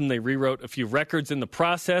is awesome. They rewrote a few records in the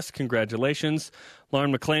process. Congratulations.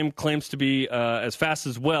 Lauren McClain claims to be as fast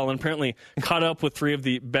as well and apparently caught up with 3 of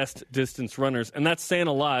the best distance runners. And that's saying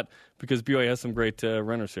a lot because BYU has some great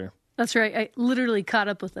runners here. That's right. I literally caught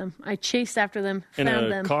up with them. I chased after them, found them.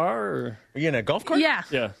 In a car? Or? Are you in a golf cart? Yeah.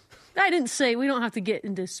 Yeah. I didn't say, we don't have to get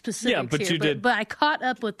into specifics yeah, but here, you did but I caught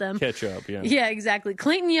up with them. Catch up, yeah. Yeah, exactly.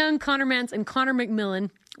 Clayton Young, Connor Mance, and Connor McMillan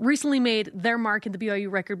recently made their mark in the BYU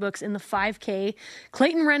record books in the 5K.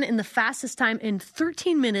 Clayton ran in the fastest time in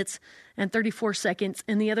 13 minutes and 34 seconds,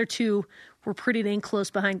 and the other 2 were pretty dang close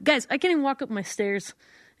behind. Guys, I can't even walk up my stairs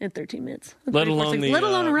in 13 minutes. Let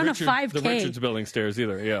alone run a 5K. The Richards Building stairs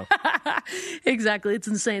either, yeah. Exactly. It's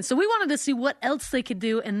insane. So we wanted to see what else they could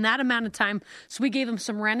do in that amount of time. So we gave them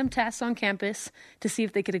some random tasks on campus to see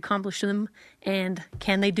if they could accomplish them. And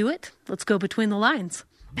can they do it? Let's go between the lines.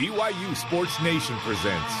 BYU Sports Nation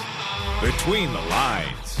presents Between the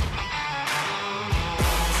Lines.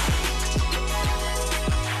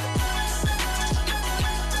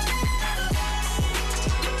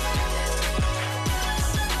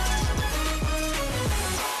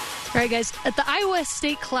 All right, guys, at the Iowa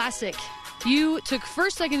State Classic, you took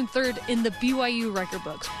 1st, 2nd, and 3rd in the BYU record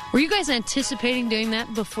books. Were you guys anticipating doing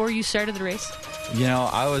that before you started the race? You know,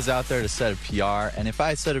 I was out there to set a PR, and if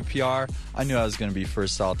I set a PR, I knew I was going to be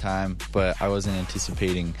first all time, but I wasn't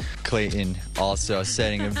anticipating Clayton also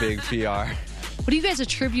setting a big PR. What do you guys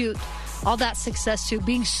attribute all that success to,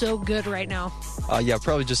 being so good right now? Yeah,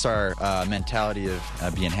 probably just our mentality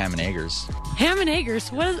of being ham and eggers. Ham and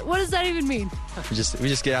eggers? What does that even mean? We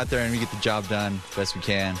just get out there and we get the job done best we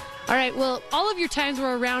can. All right, well, all of your times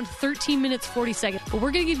were around 13 minutes, 40 seconds. But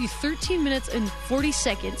we're going to give you 13 minutes and 40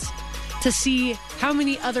 seconds to see how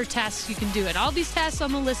many other tasks you can do. And all these tasks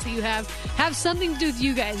on the list that you have something to do with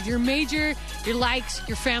you guys, your major, your likes,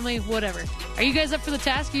 your family, whatever. Are you guys up for the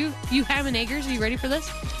task? You ham and eggers, are you ready for this?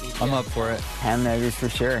 I'm up for it. Ham and eggers for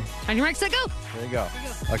sure. On your mark, set, go. There you go.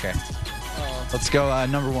 Okay. Let's go.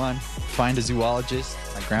 Number 1, find a zoologist.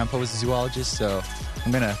 My grandpa was a zoologist, so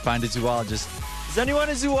I'm going to find a zoologist. Is anyone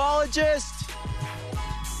a zoologist?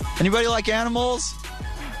 Anybody like animals?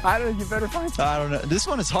 I don't know. You better find some. I don't know. This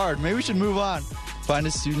one is hard. Maybe we should move on. Find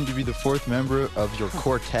a student to be the 4th member of your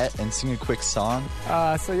quartet and sing a quick song.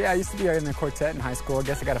 So yeah, I used to be in the quartet in high school. I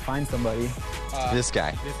guess I got to find somebody. This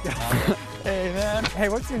guy. Hey, man. Hey,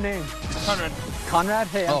 what's your name? Conrad. Conrad?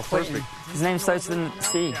 Hey, I'm Clayton. Perfect. His name starts with an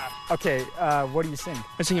C. Okay, what do you sing?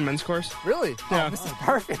 I sing a men's chorus. Really? Yeah. Oh, this is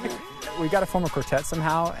perfect. We got to form a quartet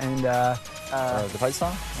somehow, and The fight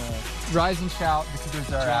song? rise and shout, the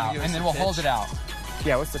Cougars are out, and then we'll hold it out.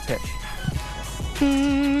 Yeah, what's the pitch?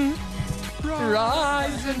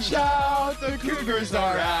 Rise and shout, the Cougars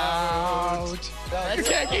are out.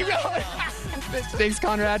 Okay, keep going. Thanks,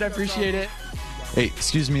 Conrad. I appreciate it. Hey,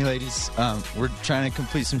 excuse me, ladies. We're trying to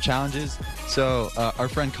complete some challenges. So our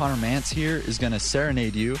friend Connor Mance here is going to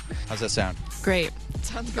serenade you. How's that sound? Great.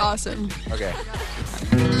 Sounds awesome. Okay.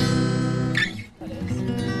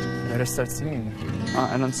 Better start singing.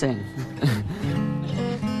 I don't sing.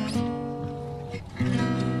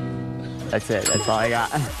 That's it. That's all I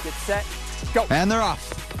got. Get set. Go. And they're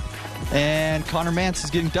off. And Connor Mance is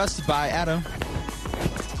getting dusted by Adam.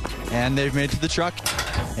 And they've made it to the truck.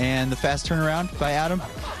 And the fast turnaround by Adam.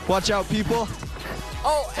 Watch out, people.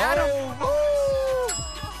 Oh, Adam.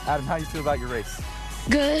 Oh. Adam, how do you feel about your race?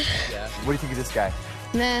 Good. Yeah. What do you think of this guy?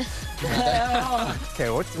 Nah. Okay,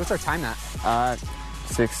 what's our time at?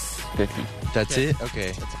 6:50. That's it?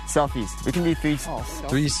 Okay. Selfies. We can do 3.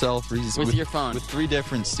 3 selfies With your phone. With 3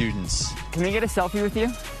 different students. Can we get a selfie with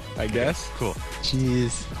you? I guess. Cool.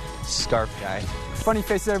 Jeez. Scarf guy. Funny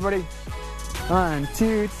faces, everybody. 1,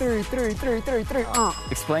 2, 3, 3, 3, 3, 3.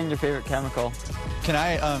 Explain your favorite chemical. Can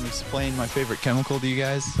I explain my favorite chemical to you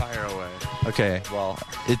guys? Fire away. Okay, well,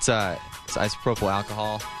 it's isopropyl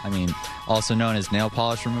alcohol. I mean, also known as nail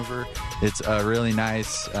polish remover. It's a really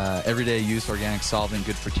nice, everyday use organic solvent,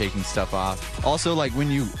 good for taking stuff off. Also, like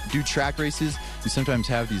when you do track races, you sometimes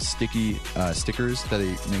have these sticky stickers that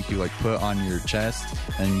they make you like put on your chest,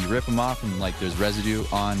 and you rip them off, and like there's residue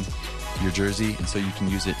on your jersey, and so you can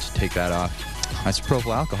use it to take that off.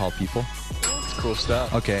 Isopropyl alcohol, people. It's cool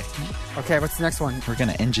stuff. Okay, Okay, what's the next one? we're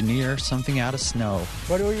gonna engineer something out of snow.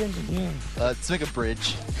 What are we engineering? Let's make a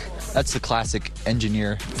bridge. That's the classic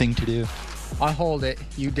engineer thing to do. I hold it.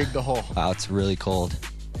 You dig the hole. Wow, it's really cold.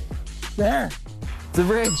 There. It's a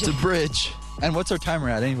bridge. It's a bridge. And what's our timer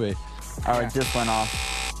at anyway? Oh, it just went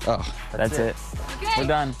off. Oh, That's it. Okay. We're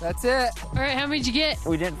done. That's it. All right, how many did you get?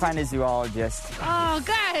 We didn't find a zoologist. Oh,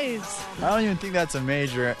 guys. I don't even think that's a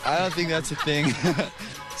major. I don't think that's a thing.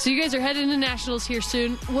 So you guys are heading to nationals here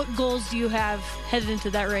soon. What goals do you have headed into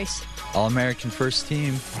that race? All-American first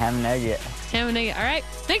team. Ham and egg it. Ham and egg. All right.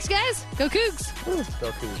 Thanks, guys. Go Cougs. Go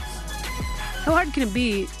Cougs. How hard can it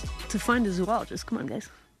be to find a zoologist? Come on, guys.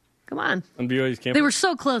 Come on. On BYU's campus. They were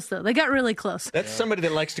so close, though. They got really close. That's somebody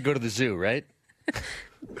that likes to go to the zoo, right?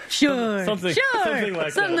 Sure. Something like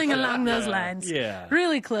that. Something along those lines. Yeah.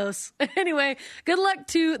 Really close. Anyway, good luck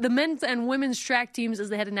to the men's and women's track teams as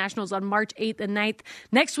they head to nationals on March 8th and 9th.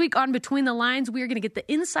 Next week on Between the Lines, we are going to get the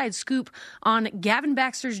inside scoop on Gavin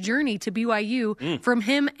Baxter's journey to BYU from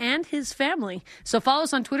him and his family. So follow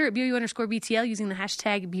us on Twitter at BYU_BTL using the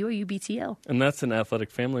hashtag BYUBTL. And that's an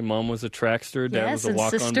athletic family. Mom was a trackster. Dad Yes, was a and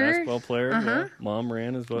walk-on sister. basketball player. Uh-huh. Yeah. Mom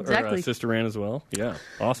ran as well. Or, Exactly. sister ran as well. Yeah.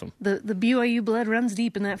 Awesome. The BYU blood runs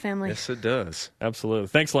deep in that family. Yes, it does. Absolutely.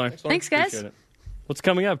 Thanks, Lauren. Thanks, guys. Appreciate it. What's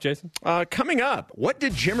coming up, Jason? Coming up, what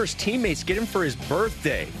did Jimmer's teammates get him for his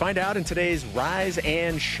birthday? Find out in today's Rise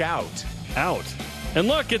and Shout. Out. And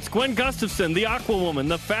look, it's Gwen Gustafson, the Aqua Woman,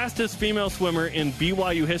 the fastest female swimmer in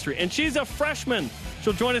BYU history. And she's a freshman.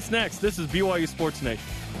 She'll join us next. This is BYU Sports Nation.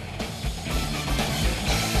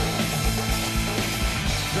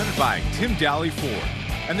 Presented by Tim Daly Ford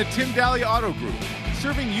and the Tim Daly Auto Group,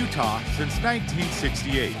 serving Utah since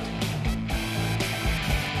 1968.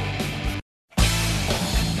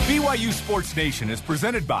 BYU Sports Nation is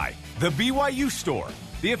presented by The BYU Store,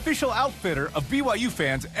 the official outfitter of BYU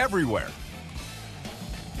fans everywhere.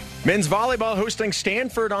 Men's volleyball hosting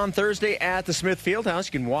Stanford on Thursday at the Smith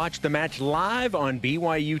Fieldhouse. You can watch the match live on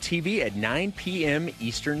BYU TV at 9 p.m.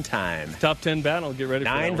 Eastern Time. Top 10 battle. Get ready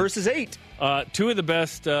for that 9 one. versus 8. Two of the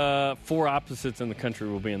best four opposites in the country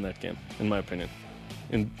will be in that game, in my opinion.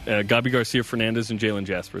 And Gabi Garcia-Fernandez and Jalen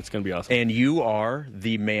Jasper. It's going to be awesome. And you are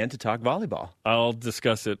the man to talk volleyball. I'll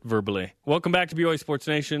discuss it verbally. Welcome back to BYU Sports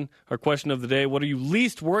Nation. Our question of the day, what are you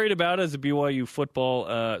least worried about as a BYU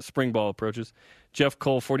football spring ball approaches? Jeff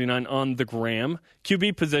Cole, 49, on the gram.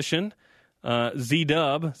 QB position,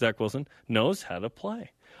 Z-Dub, Zach Wilson, knows how to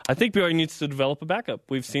play. I think BYU needs to develop a backup.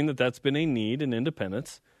 We've seen that that's been a need in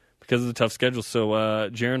Independence because of the tough schedule. So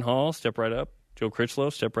Jaron Hall, step right up. Joe Critchlow,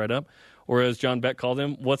 step right up. Or as John Beck called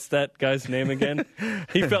him, what's that guy's name again?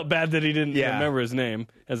 He felt bad that he didn't remember his name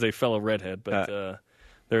as a fellow redhead, but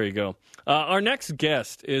there you go. Our next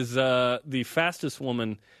guest is the fastest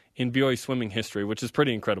woman in BYU swimming history, which is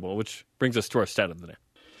pretty incredible, which brings us to our stat of the day.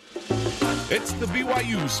 It's the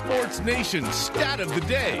BYU Sports Nation stat of the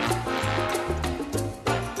day.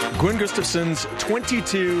 Gwen Gustafson's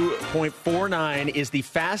 22.49 is the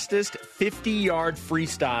fastest 50-yard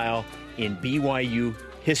freestyle in BYU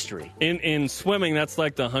history. In swimming, that's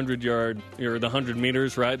like the 100-yard or the 100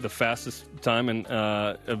 meters, right? The fastest time in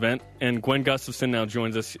event. And Gwen Gustafson now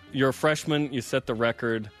joins us. You're a freshman. You set the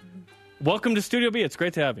record. Welcome to Studio B. It's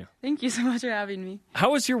great to have you. Thank you so much for having me.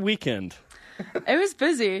 How was your weekend? It was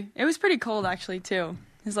busy. It was pretty cold, actually, too.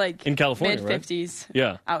 It was like in California, mid-50s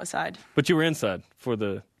right? outside. But you were inside for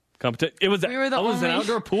the competition. It was, we were the was only, an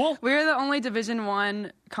outdoor pool? We were the only Division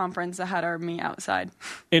I conference that had our meet outside.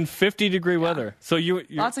 In 50-degree weather. So you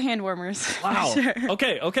lots of hand warmers. Wow. Sure.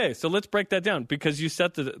 Okay. So let's break that down because you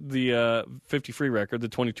set the 50 free record, the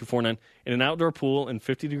 22.49, in an outdoor pool in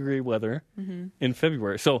 50-degree weather in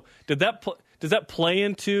February. So does that play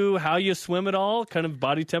into how you swim at all? Kind of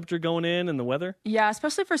body temperature going in and the weather? Yeah,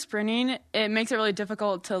 especially for sprinting, it makes it really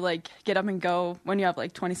difficult to like get up and go when you have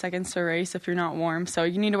like 20 seconds to race if you're not warm. So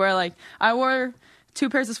you need to wear I wore 2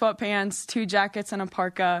 pairs of sweatpants, 2 jackets, and a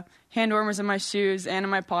parka. hand warmers in my shoes and in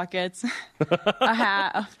my pockets, a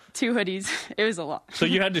hat, 2 hoodies. It was a lot. So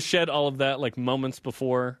you had to shed all of that like moments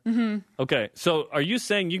before? Mm-hmm. Okay. So are you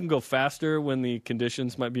saying you can go faster when the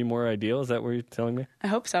conditions might be more ideal? Is that what you're telling me? I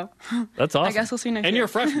hope so. That's awesome. I guess we'll see next And year. you're a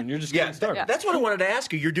freshman. You're just getting started. Yeah. That's what I wanted to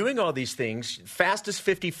ask you. You're doing all these things. Fastest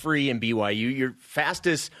 50 free in BYU. You're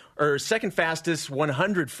second fastest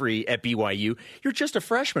 100 free at BYU. You're just a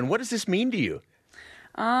freshman. What does this mean to you?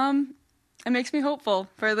 It makes me hopeful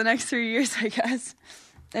for the next 3 years, I guess.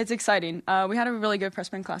 It's exciting. We had a really good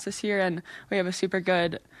freshman class this year, and we have a super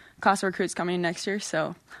good class of recruits coming in next year,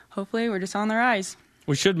 so hopefully we're just on the rise.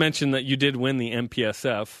 We should mention that you did win the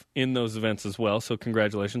MPSF in those events as well, so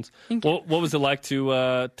congratulations. Thank you. What was it like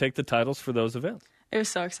to take the titles for those events? It was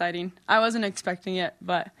so exciting. I wasn't expecting it,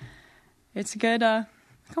 but it's a good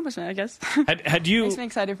accomplishment, I guess. Had you... Makes me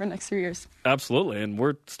excited for the next 3 years. Absolutely, and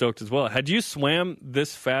we're stoked as well. Had you swam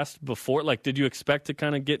this fast before? Like, did you expect to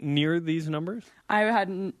kind of get near these numbers? I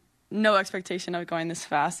had no expectation of going this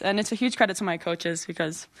fast, and it's a huge credit to my coaches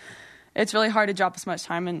because it's really hard to drop this much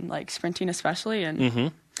time in like sprinting especially,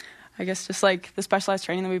 and I guess just like the specialized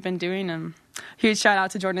training that we've been doing, and huge shout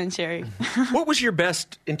out to Jordan and Sherry. What was your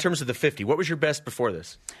best in terms of the 50? What was your best before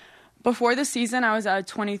this? Before this season, I was at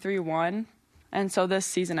 23.1, and so this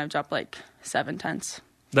season I've dropped like 7/10.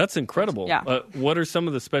 That's incredible. Yeah. What are some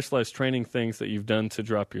of the specialized training things that you've done to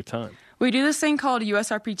drop your time? We do this thing called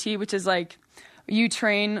USRPT, which is like you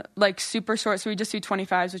train like super short. So we just do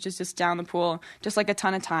 25s, which is just down the pool, just like a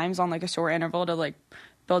ton of times on like a short interval to like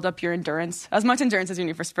build up your endurance, as much endurance as you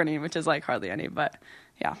need for sprinting, which is like hardly any. But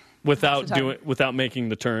yeah, without making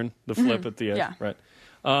the turn, the flip at the edge, Yeah. right?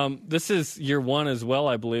 This is year 1 as well,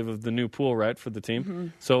 I believe, of the new pool, right, for the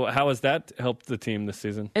team. So how has that helped the team this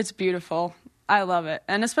season? It's beautiful. I love it.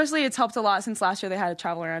 And especially it's helped a lot since last year they had to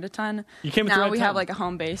travel around a ton. You came at the now right we time. have like a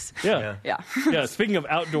home base. Yeah. Yeah. Speaking of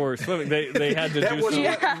outdoor swimming, they had to That do was some,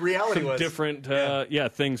 what reality some was. different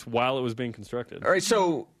things while it was being constructed. All right,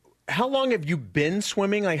 so how long have you been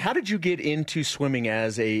swimming? Like, how did you get into swimming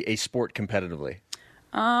as a sport competitively?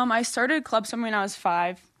 I started club swimming when I was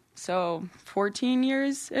 5, so 14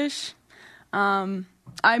 years-ish.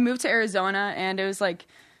 I moved to Arizona, and it was like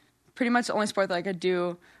pretty much the only sport that I could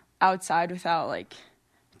do outside without like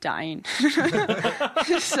dying.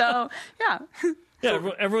 So, yeah.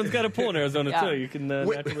 Yeah, everyone's got a pool in Arizona, Yeah. too. You can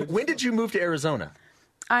naturally... When did you move to Arizona?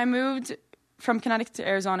 I moved from Connecticut to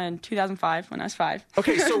Arizona in 2005 when I was 5.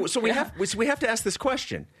 Okay, so we have to ask this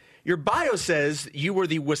question. Your bio says you were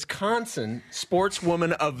the Wisconsin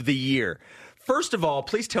Sportswoman of the Year. First of all,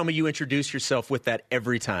 please tell me you introduce yourself with that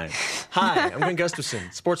every time. Hi, I'm Gwen Gustafson,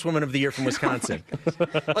 Sportswoman of the Year from Wisconsin.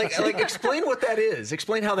 like, explain what that is.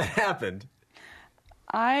 Explain how that happened.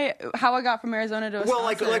 How I got from Arizona to Wisconsin.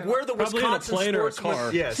 Well, like where the Probably in a Wisconsin plane or a Sportswoman-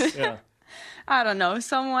 car. Yes. Yeah. I don't know.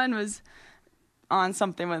 Someone was on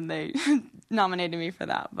something when they nominated me for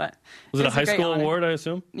that, but Was it a high great school honor. award, I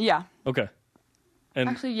assume? Yeah. Okay. And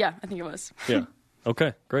Actually, yeah, I think it was. yeah.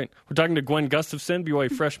 Okay, great. We're talking to Gwen Gustafson,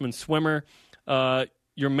 BYU freshman swimmer.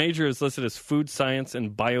 Your major is listed as food science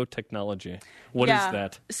and biotechnology. What is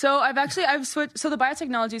that? So I've switched. So the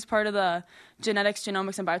biotechnology is part of the genetics,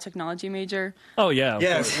 genomics, and biotechnology major. Oh, yeah. of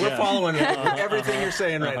Yes, course, we're yeah. following everything you're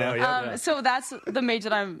saying right now. Yeah. So that's the major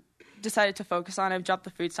that I'm decided to focus on. I've dropped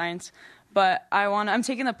the food science, but I'm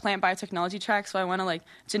taking the plant biotechnology track. So I want to like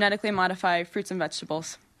genetically modify fruits and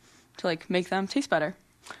vegetables to like make them taste better.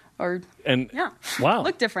 Or Wow.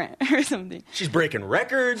 look different or something. She's breaking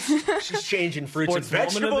records. She's changing fruits and Sportswoman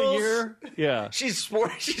vegetables. of the year. Yeah. She's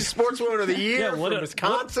Sportswoman of the Year from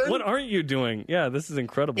Wisconsin. What aren't you doing? Yeah, this is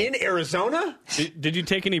incredible. In Arizona? Did you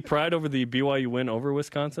take any pride over the BYU win over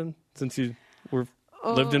Wisconsin since you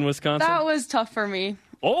lived in Wisconsin? That was tough for me.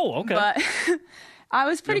 Oh, okay. But I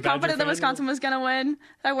was pretty You're a Badger confident that fan? Wisconsin was going to win.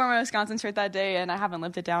 I wore my Wisconsin shirt that day, and I haven't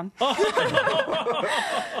lived it down.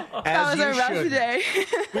 That was a rough day.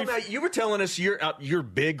 Well, now, you were telling us you're a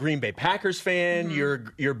big Green Bay Packers fan. You're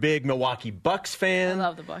a big Milwaukee Bucks fan. I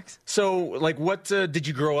love the Bucks. So, like, what did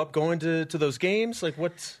you grow up going to those games? Like,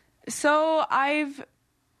 what? So I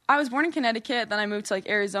was born in Connecticut, then I moved to like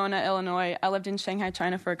Arizona, Illinois. I lived in Shanghai,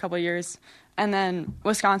 China for a couple of years, and then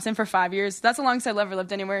Wisconsin for 5 years. That's the longest I've ever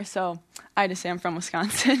lived anywhere, so I just say I'm from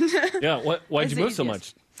Wisconsin. Yeah, why'd It's you the move so easiest.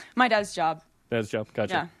 much? My dad's job. Dad's job,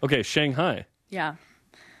 gotcha. Yeah. Okay, Shanghai. Yeah.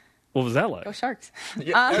 What was that like? Go Sharks. I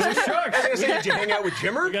was gonna say, did you hang out with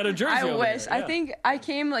Jimmer? You got a jersey I over wish. there, I yeah. think I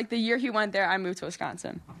came like the year he went there, I moved to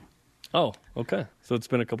Wisconsin. Oh, okay. So it's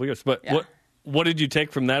been a couple years. But Yeah. what did you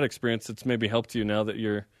take from that experience that's maybe helped you now that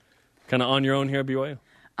you're kind of on your own here at BYU?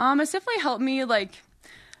 It's definitely helped me like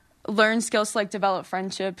learn skills to like develop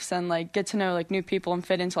friendships and like get to know like new people and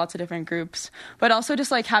fit into lots of different groups. But also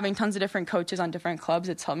just like having tons of different coaches on different clubs,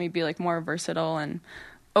 it's helped me be like more versatile and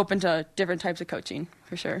open to different types of coaching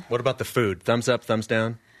for sure. What about the food? Thumbs up, thumbs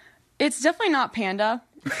down? It's definitely not Panda.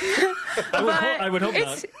 I would hope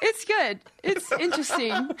not. It's good. It's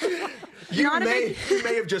interesting. You may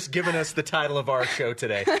have just given us the title of our show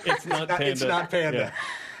today. It's not Panda. It's not Panda. Yeah.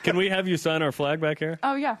 Can we have you sign our flag back here?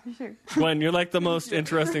 Oh, yeah, for sure. Gwen, you're like the most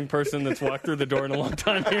interesting person that's walked through the door in a long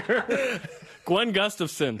time here. Gwen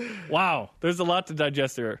Gustafson. Wow, there's a lot to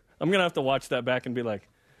digest here. I'm going to have to watch that back and be like,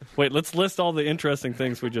 wait, let's list all the interesting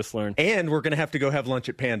things we just learned. And we're going to have to go have lunch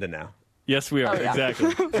at Panda now. Yes, we are. Oh, yeah.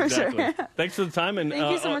 Exactly. For exactly. sure. Thanks for the time. And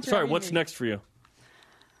Thank you so much for sorry, having what's me. next for you?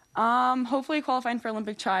 Hopefully qualifying for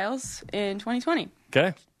Olympic trials in 2020.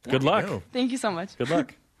 Okay. Good luck. go. Thank you so much. Good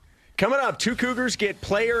luck. Coming up, 2 Cougars get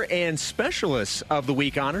Player and Specialist of the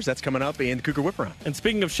Week honors. That's coming up in the Cougar Whip Around. And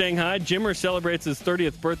speaking of Shanghai, Jimmer celebrates his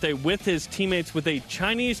 30th birthday with his teammates with a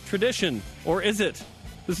Chinese tradition. Or is it?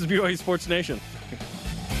 This is BYU Sports Nation.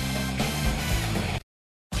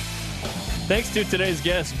 Thanks to today's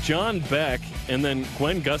guests, John Beck and then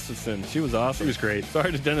Gwen Gustafson. She was awesome. She was great.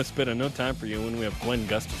 Sorry to Dennis Spitta. No time for you when we have Gwen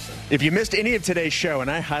Gustafson. If you missed any of today's show,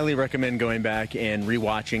 and I highly recommend going back and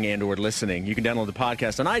rewatching and or listening, you can download the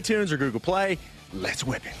podcast on iTunes or Google Play. Let's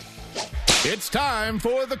whip it. It's time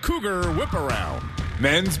for the Cougar Whip Around.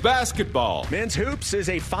 Men's basketball. Men's Hoops is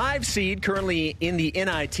a 5 seed currently in the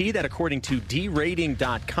NIT. That, according to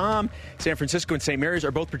DRating.com. San Francisco and St. Mary's are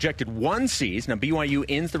both projected 1 seeds. Now, BYU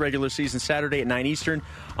ends the regular season Saturday at 9 Eastern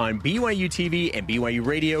on BYU TV and BYU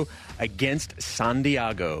Radio against San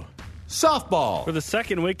Diego. Softball. For the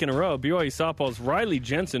second week in a row, BYU softball's Riley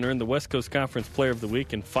Jensen earned the West Coast Conference Player of the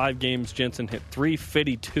Week. In 5 games, Jensen hit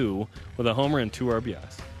 .352 with a homer and 2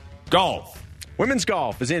 RBIs. Golf. Women's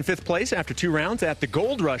golf is in 5th place after 2 rounds at the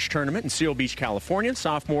Gold Rush Tournament in Seal Beach, California.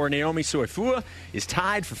 Sophomore Naomi Soifua is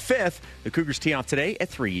tied for 5th. The Cougars tee off today at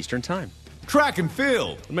 3 Eastern Time. Track and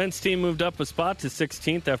field. The men's team moved up a spot to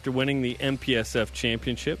 16th after winning the MPSF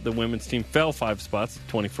championship. The women's team fell 5 spots to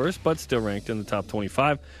 21st, but still ranked in the top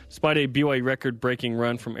 25, despite a BYU record-breaking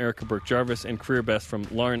run from Erica Burke-Jarvis and career best from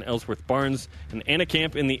Lauren Ellsworth-Barnes and Anna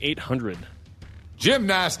Camp in the 800.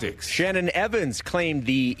 Gymnastics. Shannon Evans claimed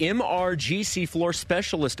the MRGC Floor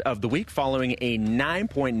Specialist of the Week following a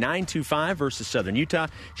 9.925 versus Southern Utah.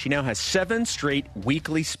 She now has 7 straight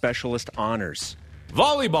weekly specialist honors.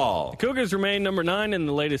 Volleyball. The Cougars remain number 9 in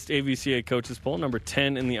the latest AVCA coaches poll, number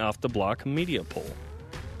 10 in the off-the-block media poll.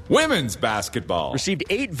 Women's basketball. Received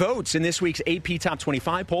 8 votes in this week's AP Top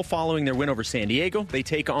 25 poll following their win over San Diego. They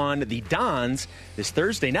take on the Dons this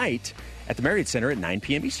Thursday night at the Marriott Center at 9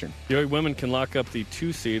 p.m. Eastern. BYU women can lock up the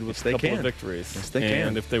 2 seed with a couple of victories. Yes, they and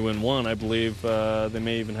can. if they win 1, I believe they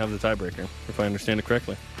may even have the tiebreaker, if I understand it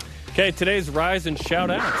correctly. Okay, today's Rise and Shout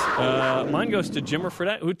Out. Mine goes to Jimmer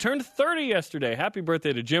Fredette, who turned 30 yesterday. Happy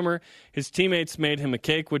birthday to Jimmer. His teammates made him a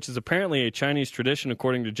cake, which is apparently a Chinese tradition,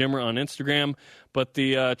 according to Jimmer on Instagram. But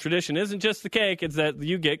the tradition isn't just the cake, it's that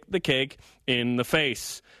you get the cake in the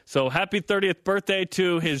face. So happy 30th birthday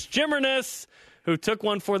to his Jimmerness, who took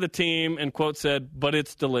one for the team and, quote, said, "But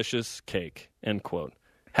it's delicious cake," end quote.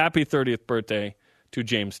 Happy 30th birthday to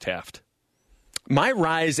James Taft. My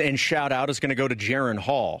Rise and Shout Out is going to go to Jaron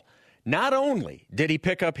Hall. Not only did he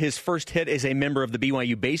pick up his first hit as a member of the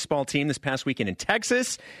BYU baseball team this past weekend in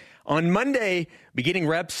Texas, on Monday, beginning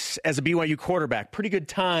reps as a BYU quarterback. Pretty good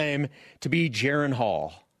time to be Jaron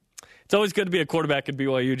Hall. It's always good to be a quarterback at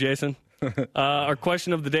BYU, Jason. Our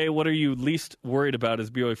question of the day, what are you least worried about as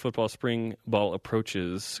BYU football spring ball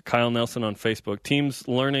approaches? Kyle Nelson on Facebook. Teams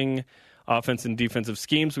learning offense and defensive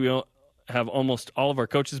schemes. We have almost all of our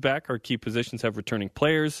coaches back. Our key positions have returning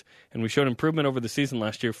players, and we showed improvement over the season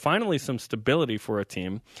last year. Finally, some stability for a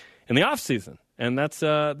team in the offseason, and that's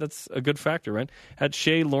a good factor, right? At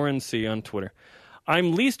Shay Lawrence on Twitter.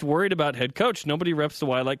 I'm least worried about head coach. Nobody reps the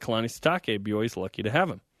Y like Kalani Sitake. BYU's lucky to have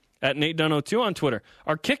him. At Nate Dunn02 on Twitter.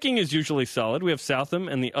 Our kicking is usually solid. We have Southam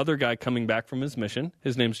and the other guy coming back from his mission.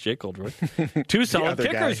 His name's Jake Oldroyd. 2 solid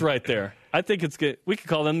kickers right there. I think it's good. We could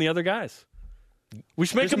call them the other guys. We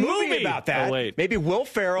should make There's a movie about that. Oh, wait. Maybe Will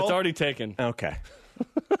Ferrell. It's already taken. Okay.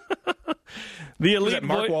 The elite Was that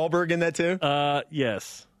Mark Wahlberg in that too?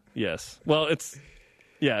 Yes. Well,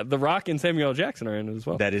 The Rock and Samuel L. Jackson are in it as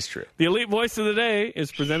well. That is true. The elite voice of the day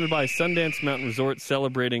is presented by Sundance Mountain Resort,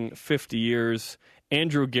 celebrating 50 years.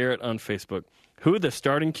 Andrew Garrett on Facebook. Who the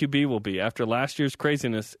starting QB will be after last year's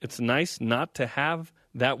craziness? It's nice not to have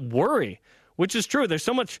that worry, which is true. There's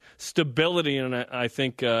so much stability and I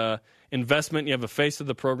think investment. You have a face of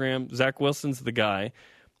the program. Zach Wilson's the guy.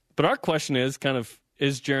 But our question is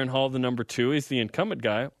is Jaron Hall the number 2? He's the incumbent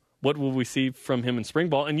guy. What will we see from him in spring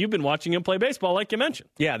ball? And you've been watching him play baseball, like you mentioned.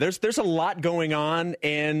 Yeah, there's a lot going on,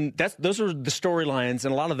 and those are the storylines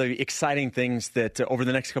and a lot of the exciting things that over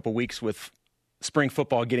the next couple of weeks with spring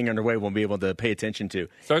football getting underway, we'll be able to pay attention to.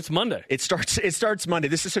 Starts Monday. It starts Monday.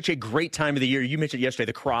 This is such a great time of the year. You mentioned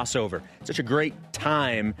yesterday the crossover. Such a great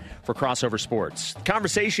time for crossover sports.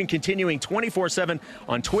 Conversation continuing 24/7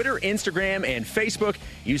 on Twitter, Instagram, and Facebook.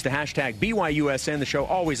 Use the hashtag BYUSN. The show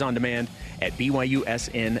always on demand at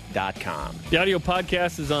BYUSN.com. The audio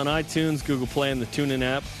podcast is on iTunes, Google Play, and the TuneIn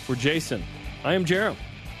app. For Jason, I am Jerem.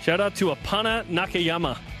 Shout out to Apana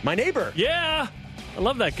Nakayama. My neighbor. Yeah, I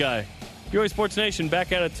love that guy. BYU Sports Nation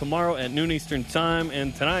back at it tomorrow at noon Eastern Time.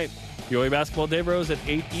 And tonight, BYU Basketball Day Bros at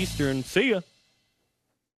 8 Eastern. See ya.